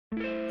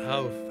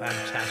Oh,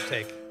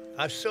 fantastic.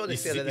 I saw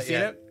this the other day. You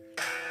seen it?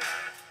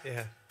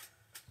 Yeah.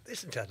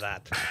 Listen to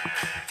that.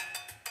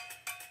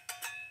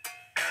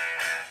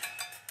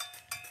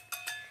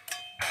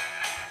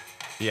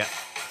 Yeah.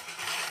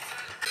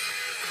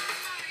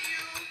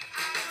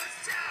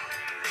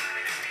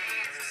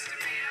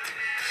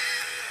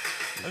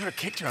 Look at her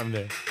kick drum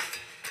there.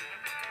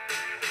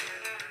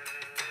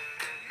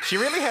 She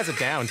really has it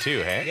down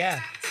too, hey? Yeah.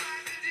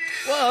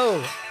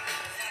 Whoa.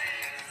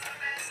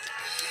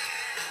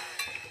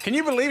 Can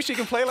you believe she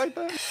can play like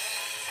that?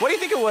 What do you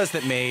think it was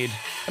that made...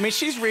 I mean,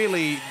 she's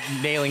really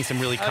nailing some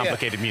really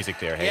complicated music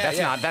there, hey?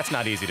 Yeah, That's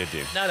not easy to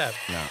do. No. No.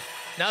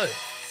 No.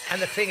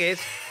 And the thing is,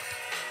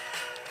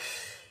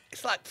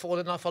 it's like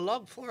falling off a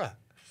log for her.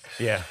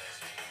 Yeah.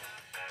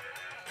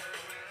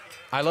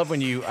 I love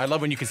when you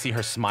can see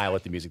her smile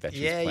at the music that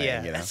she's playing.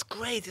 Yeah. You know? That's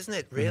great, isn't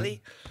it,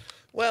 really?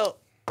 Well,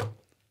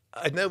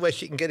 I know where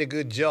she can get a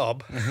good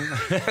job.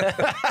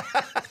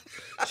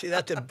 She'd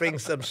have to bring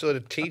some sort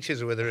of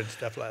teachers with her and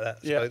stuff like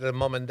that. Yeah. So the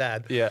mom and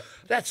dad. Yeah.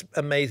 That's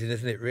amazing,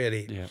 isn't it,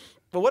 really? Yeah.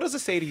 But what does it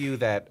say to you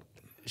that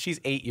she's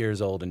 8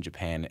 years old in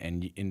Japan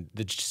and in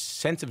the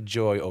sense of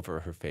joy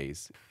over her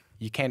face,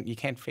 you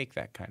can't fake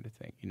that kind of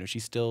thing. You know, she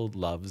still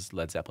loves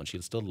Led Zeppelin.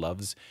 She still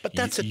loves But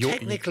that's a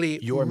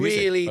technically your music.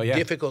 really Oh, yeah.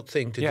 difficult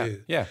thing to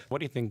do. Yeah. What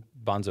do you think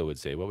Bonzo would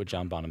say? What would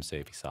John Bonham say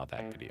if he saw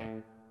that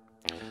video?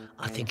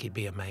 I think he'd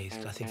be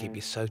amazed. I think he'd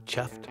be so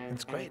chuffed.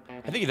 It's great.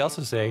 I think he'd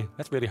also say,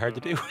 that's really hard to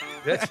do.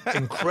 That's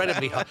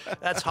incredibly hard.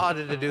 That's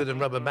harder to do than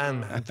Rubber Band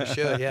Man, for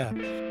sure, yeah.